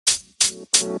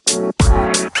Good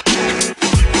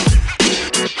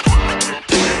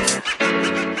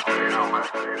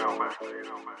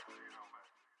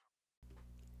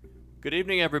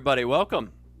evening, everybody.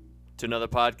 Welcome to another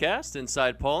podcast,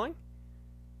 Inside Polling.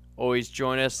 Always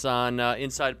join us on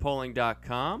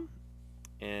InsidePolling.com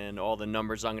and all the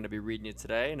numbers I'm going to be reading you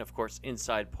today. And, of course,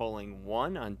 Inside Polling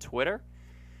 1 on Twitter.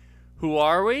 Who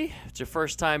are we? It's your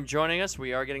first time joining us.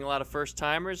 We are getting a lot of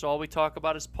first-timers. All we talk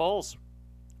about is polls.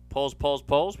 Polls, polls,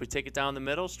 polls. We take it down the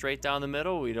middle, straight down the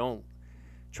middle. We don't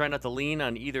try not to lean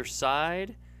on either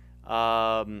side.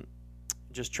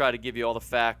 Just try to give you all the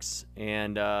facts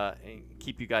and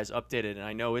keep you guys updated. And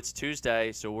I know it's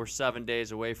Tuesday, so we're 7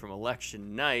 days away from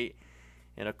election night.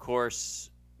 And, of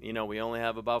course, you know, we only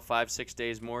have about 5-6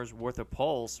 days more worth of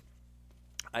polls.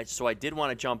 So I did want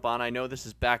to jump on. I know this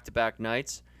is back-to-back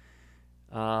nights,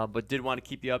 but did want to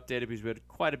keep you updated because we had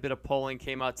quite a bit of polling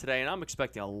came out today, and I'm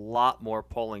expecting a lot more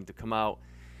polling to come out.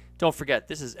 Don't forget,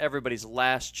 this is everybody's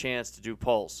last chance to do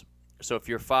polls. So if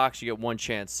you're Fox, you get one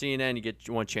chance. CNN, you get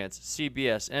one chance.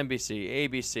 CBS, NBC,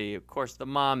 ABC, of course, the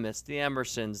Monmouths, the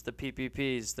Emersons, the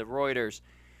PPPs, the Reuters.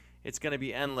 It's going to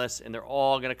be endless, and they're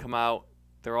all going to come out.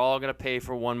 They're all going to pay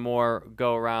for one more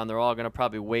go-around. They're all going to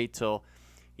probably wait till,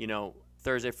 you know,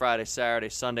 Thursday, Friday, Saturday,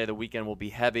 Sunday. The weekend will be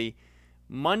heavy.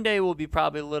 Monday will be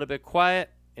probably a little bit quiet,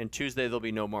 and Tuesday there'll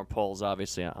be no more polls,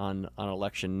 obviously, on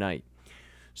election night.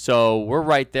 So we're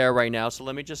right there right now. So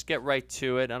let me just get right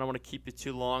to it. I don't want to keep you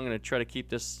too long. I'm going to try to keep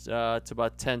this to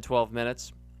about 10, 12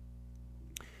 minutes.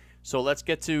 So let's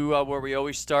get to where we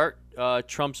always start,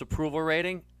 Trump's approval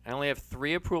rating. I only have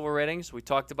 3 approval ratings. We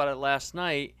talked about it last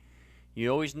night. You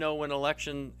always know when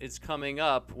election is coming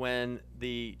up when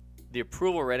the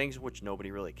approval ratings, which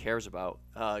nobody really cares about,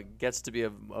 gets to be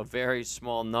a very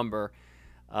small number.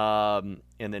 And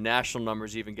the national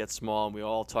numbers even get small, and we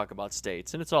all talk about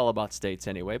states. And it's all about states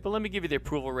anyway. But let me give you the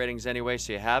approval ratings anyway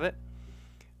so you have it.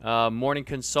 Morning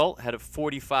Consult had a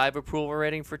 45 approval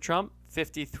rating for Trump,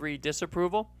 53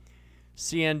 disapproval.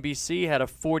 CNBC had a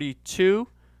 42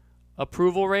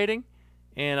 approval rating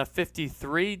and a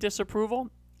 53 disapproval.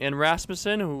 And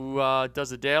Rasmussen, who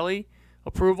does a daily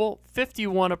approval,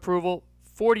 51 approval,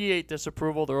 48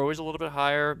 disapproval. They're always a little bit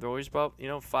higher. They're always about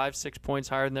 5-6 points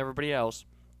higher than everybody else.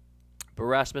 But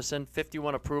Rasmussen,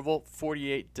 51 approval,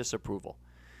 48 disapproval.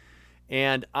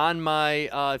 And on my,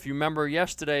 if you remember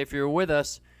yesterday, if you were with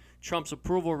us, Trump's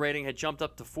approval rating had jumped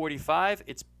up to 45.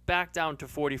 It's back down to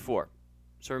 44.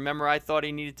 So remember, I thought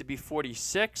he needed to be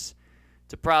 46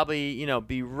 to probably,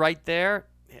 be right there.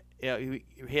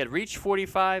 He had reached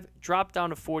 45, dropped down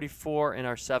to 44 in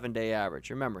our 7-day average.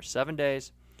 Remember, 7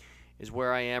 days is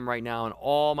where I am right now, and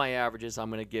all my averages I'm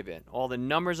going to give you. All the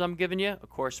numbers I'm giving you, of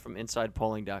course, from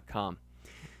InsidePolling.com.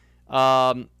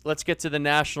 Let's get to the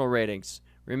national ratings.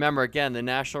 Remember, again, the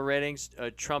national ratings,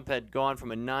 Trump had gone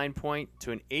from a 9-point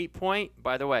to an 8-point.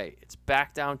 By the way, it's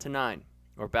back down to 9,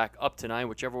 or back up to 9,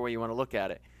 whichever way you want to look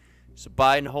at it. So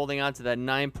Biden holding on to that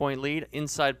 9-point lead.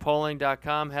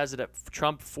 InsidePolling.com has it at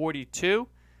Trump 42,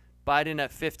 Biden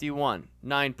at 51,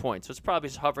 9 points. So it's probably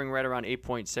hovering right around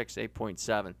 8.6,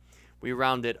 8.7. We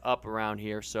round it up around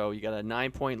here. So you got a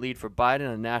 9-point lead for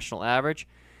Biden, a national average.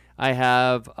 I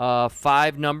have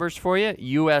 5 numbers for you.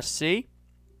 USC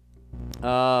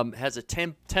has a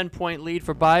 10-point lead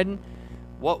for Biden.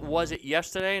 What was it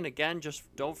yesterday? And again, just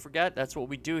don't forget, that's what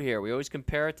we do here. We always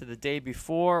compare it to the day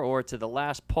before, or to the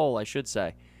last poll, I should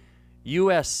say.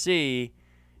 USC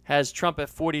has Trump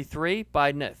at 43,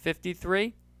 Biden at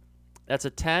 53. That's a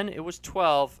 10. It was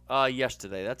 12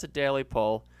 yesterday. That's a daily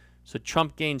poll. So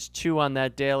Trump gains 2 on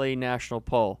that daily national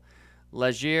poll.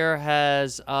 Leger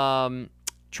has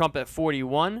Trump at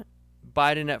 41,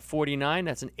 Biden at 49.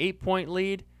 That's an 8-point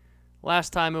lead.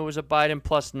 Last time it was a Biden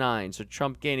plus 9, so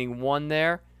Trump gaining 1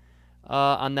 there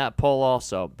on that poll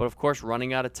also. But, of course,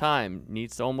 running out of time.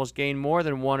 Needs to almost gain more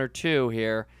than 1 or 2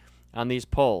 here on these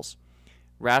polls.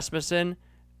 Rasmussen,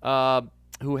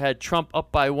 who had Trump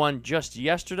up by 1 just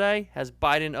yesterday, has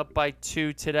Biden up by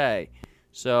 2 today.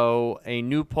 So a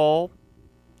new poll,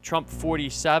 Trump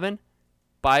 47,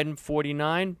 Biden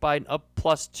 49, Biden up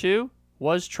plus 2.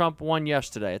 Was Trump 1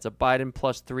 yesterday? It's a Biden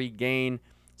plus 3 gain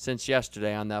since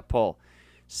yesterday on that poll.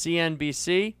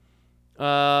 CNBC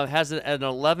has it at an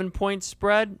 11-point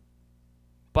spread.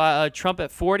 Trump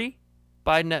at 40,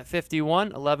 Biden at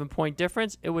 51, 11-point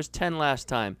difference. It was 10 last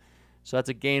time. So that's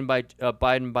a gain by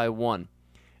Biden by 1.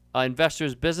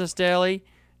 Investors Business Daily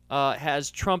has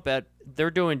Trump at,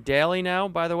 they're doing daily now,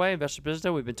 by the way, Investors Business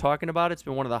Daily. We've been talking about it. It's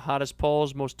been one of the hottest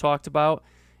polls, most talked about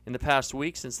in the past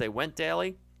week since they went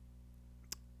daily.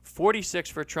 46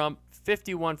 for Trump,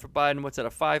 51 for Biden. What's that, a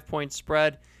 5-point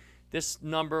spread? This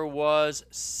number was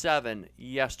 7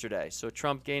 yesterday. So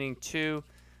Trump gaining 2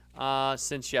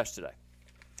 since yesterday.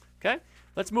 Okay,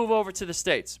 let's move over to the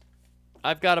states.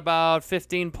 I've got about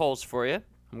 15 polls for you.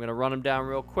 I'm going to run them down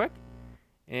real quick.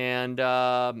 And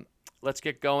let's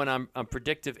get going on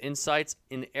predictive insights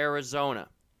in Arizona.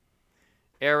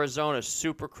 Arizona,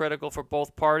 super critical for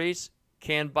both parties.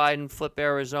 Can Biden flip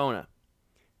Arizona?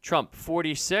 Trump,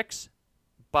 46.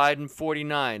 Biden,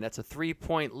 49. That's a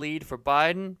 3-point lead for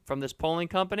Biden from this polling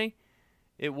company.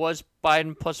 It was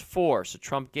Biden plus 4, so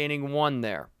Trump gaining 1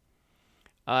 there.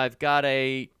 I've got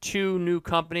 2 new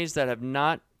companies that have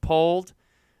not polled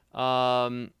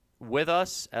with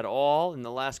us at all in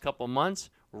the last couple months.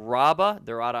 Raba,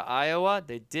 they're out of Iowa.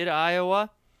 They did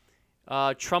Iowa.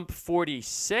 Trump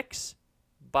 46,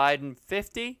 Biden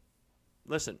 50.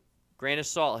 Listen, grain of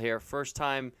salt here. First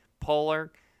time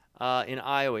poller in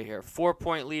Iowa here.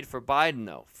 4-point lead for Biden,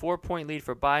 though. 4-point lead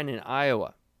for Biden in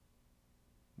Iowa.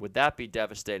 Would that be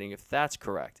devastating if that's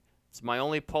correct? It's my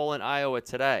only poll in Iowa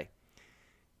today.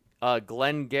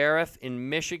 Glenn Gariff in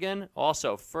Michigan,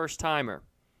 also first-timer.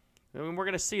 I mean, we're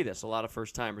going to see this. A lot of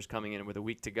first-timers coming in with a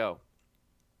week to go.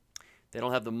 They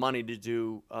don't have the money to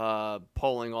do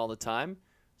polling all the time.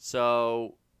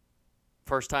 So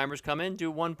first-timers come in,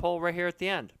 do 1 poll right here at the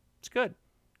end. It's good.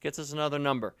 Gets us another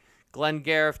number. Glenn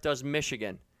Gariff does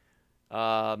Michigan.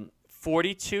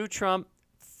 42 Trump,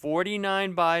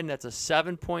 49 Biden. That's a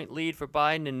 7-point lead for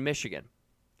Biden in Michigan.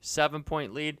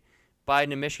 7-point lead,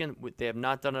 Biden in Michigan. They have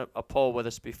not done a poll with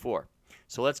us before.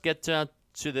 So let's get to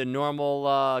the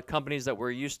normal companies that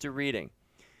we're used to reading.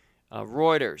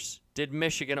 Reuters did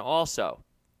Michigan also.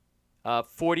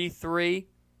 43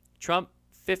 Trump,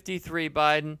 53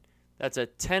 Biden. That's a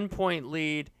 10-point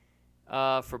lead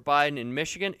for Biden in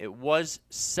Michigan. It was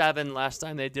 7 last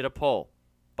time they did a poll.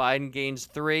 Biden gains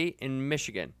 3 in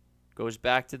Michigan. Goes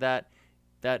back to that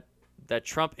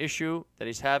Trump issue that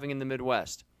he's having in the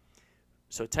Midwest.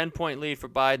 So 10-point lead for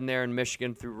Biden there in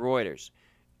Michigan through Reuters.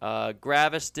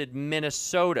 Gravis did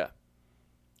Minnesota.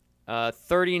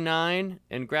 39,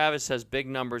 and Gravis has big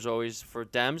numbers always for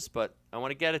Dems, but I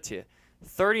want to get it to you.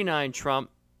 39 Trump,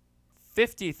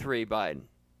 53 Biden.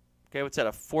 Okay, what's that,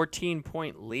 a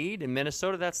 14-point lead in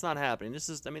Minnesota? That's not happening.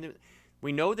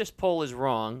 We know this poll is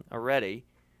wrong already.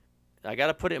 I got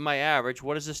to put it in my average.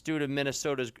 What does this do to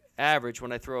Minnesota's average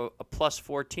when I throw a plus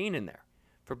 14 in there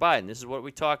for Biden? This is what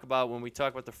we talk about when we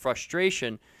talk about the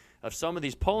frustration of some of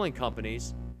these polling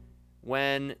companies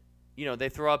when, they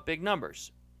throw out big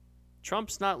numbers.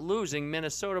 Trump's not losing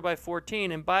Minnesota by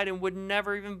 14, and Biden would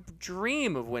never even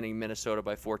dream of winning Minnesota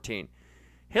by 14.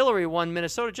 Hillary won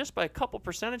Minnesota just by a couple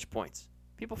percentage points.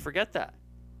 People forget that.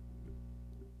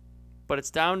 But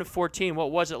it's down to 14.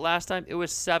 What was it last time? It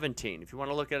was 17. If you want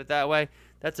to look at it that way,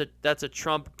 that's a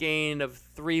Trump gain of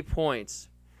 3 points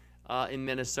in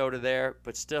Minnesota there,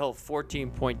 but still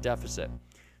 14-point deficit.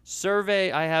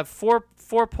 Survey, I have four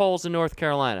polls in North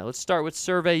Carolina. Let's start with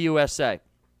Survey USA.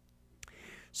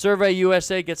 Survey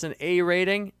USA gets an A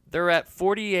rating. They're at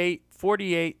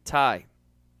 48-48 tie.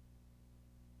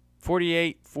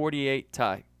 48-48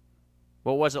 tie.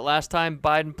 What was it last time?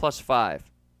 Biden plus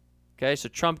 5. Okay, so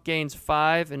Trump gains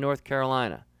 5 in North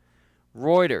Carolina.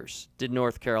 Reuters did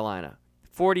North Carolina.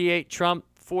 48 Trump,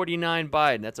 49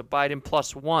 Biden. That's a Biden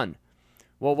plus 1.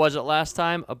 What was it last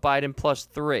time? A Biden plus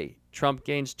 3. Trump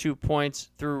gains 2 points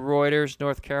through Reuters,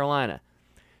 North Carolina.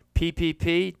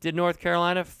 PPP did North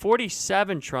Carolina.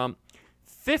 47 Trump,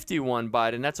 51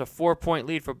 Biden. That's a 4-point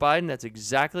lead for Biden. That's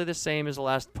exactly the same as the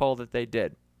last poll that they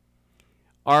did.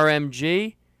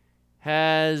 RMG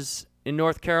has, in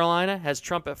North Carolina, has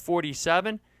Trump at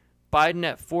 47, Biden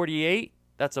at 48.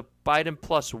 That's a Biden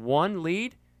plus 1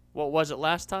 lead. What was it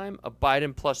last time? A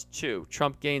Biden plus 2.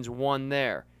 Trump gains 1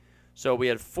 there. So we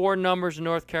had 4 numbers in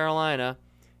North Carolina.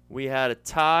 We had a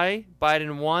tie,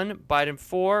 Biden 1, Biden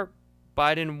 4,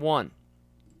 Biden 1.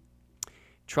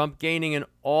 Trump gaining in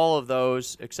all of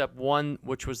those except 1,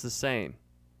 which was the same.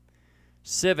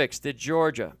 Civics did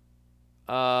Georgia.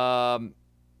 They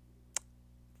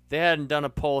hadn't done a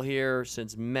poll here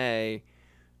since May.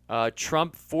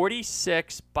 Trump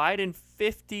 46, Biden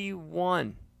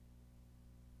 51.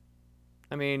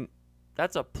 I mean,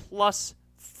 that's a plus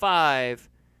 5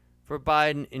 for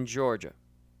Biden in Georgia.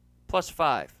 Plus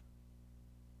 5.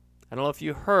 I don't know if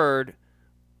you heard,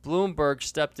 Bloomberg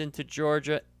stepped into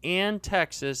Georgia and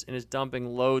Texas and is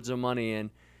dumping loads of money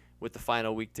in with the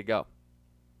final week to go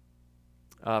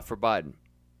for Biden.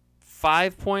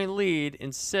 5-point lead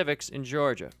in civics in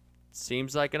Georgia.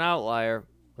 Seems like an outlier.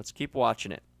 Let's keep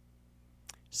watching it.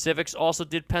 Civics also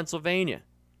did Pennsylvania.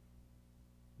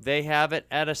 They have it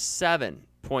at a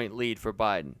 7-point lead for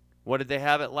Biden. What did they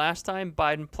have it last time?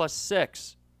 Biden plus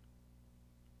 6.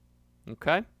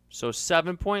 Okay, so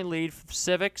 7-point lead for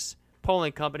Civics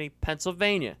Polling Company,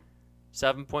 Pennsylvania.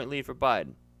 7-point lead for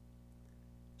Biden.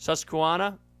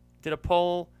 Susquehanna did a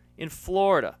poll in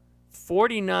Florida.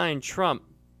 49 Trump,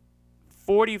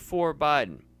 44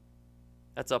 Biden.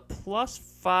 That's a plus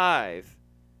 5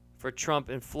 for Trump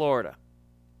in Florida.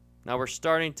 Now we're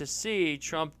starting to see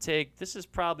Trump take, this is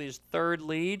probably his 3rd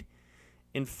lead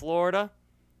in Florida.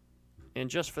 And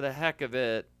just for the heck of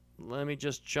it, let me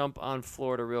just jump on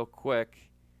Florida real quick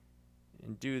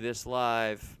and do this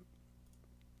live.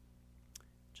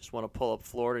 Just want to pull up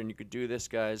Florida, and you could do this,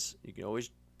 guys. You can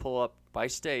always pull up by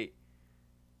state.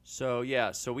 So,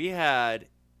 yeah, so we had,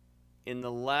 in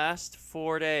the last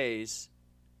 4 days,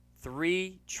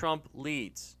 3 Trump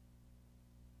leads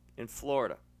in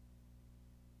Florida.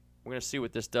 We're going to see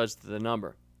what this does to the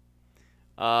number.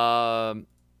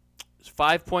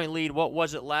 5-point lead. What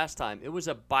was it last time? It was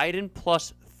a Biden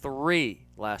plus 3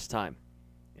 last time.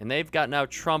 And they've got now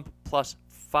Trump plus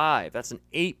 5. That's an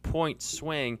 8-point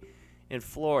swing in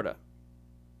Florida.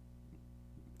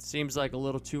 Seems like a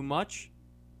little too much,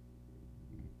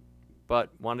 but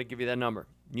wanted to give you that number.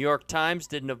 New York Times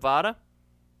did Nevada.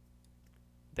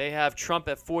 They have Trump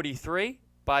at 43,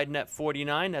 Biden at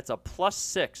 49. That's a plus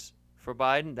 6 for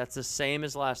Biden. That's the same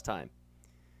as last time.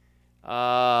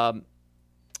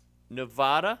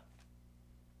 Nevada,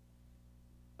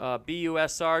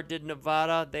 BUSR did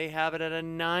Nevada. They have it at a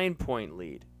 9-point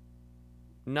lead.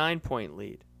 9-point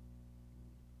lead.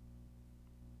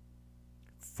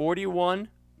 41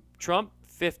 Trump,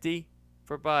 50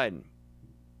 for Biden.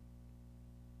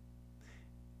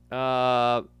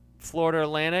 Florida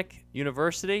Atlantic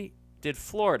University did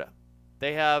Florida.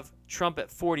 They have Trump at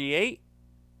 48,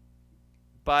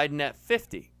 Biden at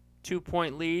 50.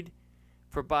 2-point lead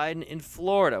for Biden in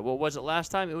Florida. What was it last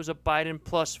time? It was a Biden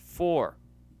plus 4.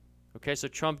 Okay, so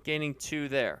Trump gaining 2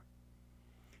 there.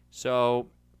 So,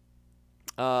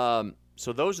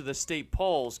 so those are the state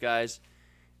polls, guys.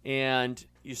 And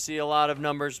you see a lot of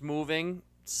numbers moving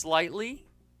slightly,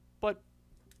 but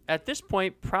at this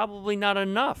point, probably not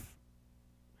enough.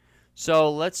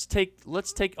 So let's take.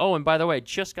 Oh, and by the way,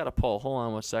 just got a poll. Hold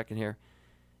on 1 second here.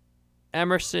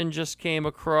 Emerson just came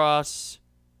across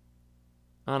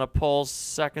on a poll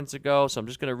seconds ago, so I'm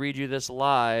just going to read you this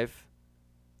live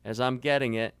as I'm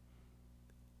getting it.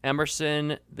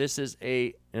 Emerson, this is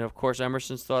and of course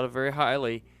Emerson's thought of very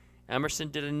highly. Emerson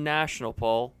did a national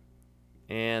poll,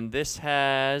 and this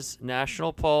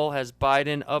national poll has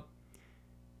Biden up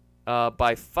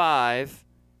by 5,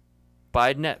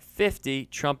 Biden at 50,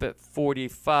 Trump at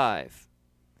 45.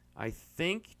 I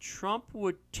think Trump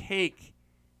would take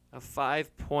a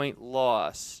 5-point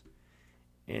loss,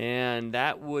 and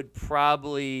that would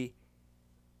probably,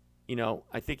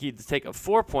 I think he'd take a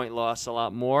 4-point loss a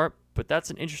lot more, but that's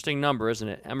an interesting number, isn't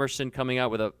it? Emerson coming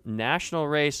out with a national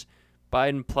race,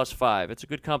 Biden plus 5. It's a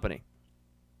good company.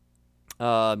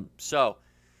 So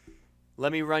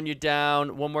let me run you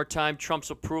down one more time Trump's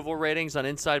approval ratings on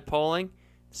Inside Polling.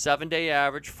 7-day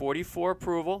average, 44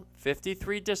 approval,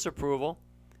 53 disapproval.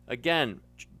 Again,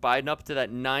 Biden up to that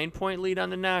 9-point lead on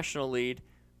the national lead.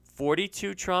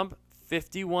 42 Trump,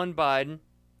 51 Biden.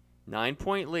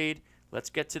 9-point lead. Let's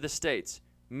get to the states.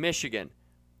 Michigan,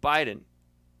 Biden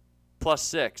plus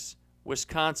 6.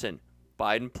 Wisconsin,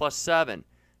 Biden plus 7.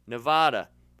 Nevada,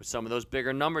 with some of those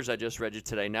bigger numbers I just read you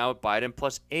today, now Biden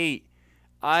plus 8.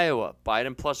 Iowa,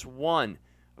 Biden plus 1.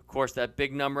 Of course, that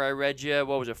big number I read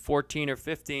you, 14 or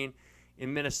 15?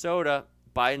 In Minnesota,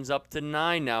 Biden's up to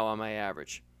 9 now on my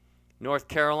average. North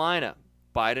Carolina,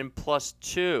 Biden plus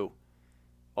 2.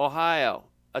 Ohio,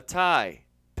 a tie.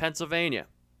 Pennsylvania,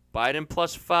 Biden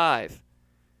plus 5.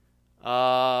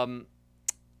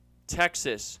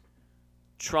 Texas,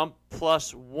 Trump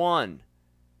plus 1.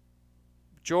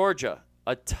 Georgia,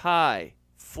 a tie.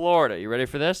 Florida, you ready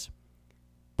for this?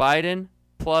 Biden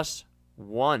plus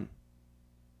 1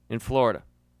 in Florida.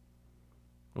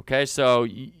 Okay, so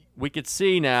we could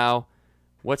see now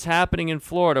what's happening in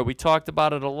Florida. We talked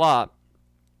about it a lot.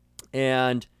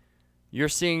 And you're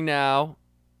seeing now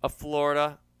a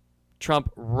Florida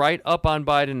Trump right up on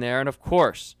Biden there. And, of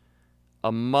course,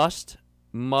 a must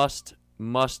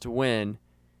win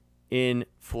in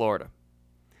Florida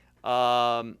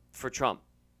for Trump.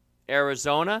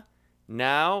 Arizona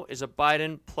now is a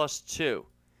Biden plus 2.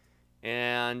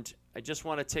 And I just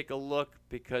want to take a look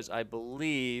because I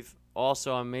believe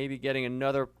also I'm maybe getting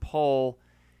another poll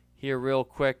here real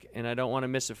quick, and I don't want to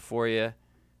miss it for you.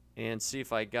 And see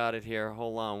if I got it here.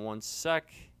 Hold on 1 sec.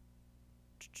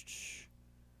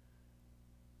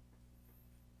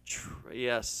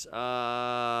 Yes.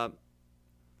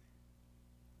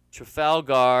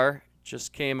 Trafalgar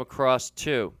just came across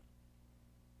 2.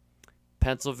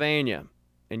 Pennsylvania,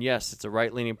 and yes, it's a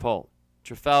right-leaning poll.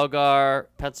 Trafalgar,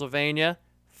 Pennsylvania,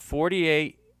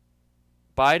 48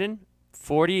 Biden,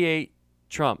 48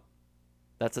 Trump.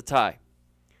 That's a tie.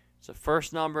 It's the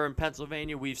first number in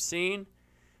Pennsylvania we've seen,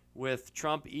 with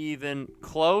Trump even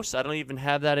close. I don't even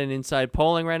have that in inside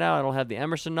polling right now. I don't have the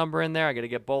Emerson number in there. I got to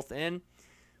get both in.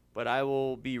 But I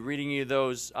will be reading you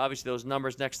those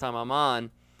numbers next time I'm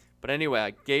on. But anyway,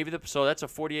 I gave you so that's a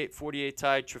 48-48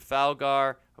 tie.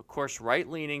 Trafalgar, of course,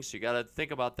 right-leaning, so you got to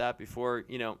think about that before,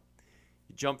 you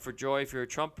jump for joy if you're a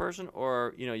Trump person,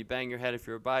 or, you bang your head if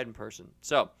you're a Biden person.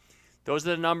 So those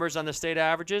are the numbers on the state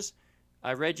averages.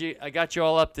 I got you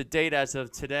all up to date as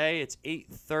of today. It's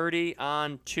 8:30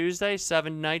 on Tuesday,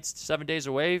 7 days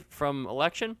away from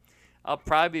election. I'll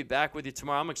probably be back with you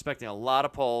tomorrow. I'm expecting a lot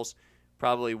of polls,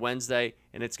 probably Wednesday,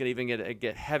 and it's going to even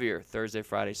get heavier Thursday,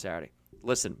 Friday, Saturday.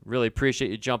 Listen, really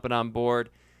appreciate you jumping on board.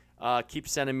 Keep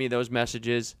sending me those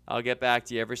messages. I'll get back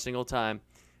to you every single time.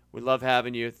 We love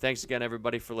having you. Thanks again,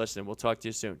 everybody, for listening. We'll talk to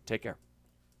you soon. Take care.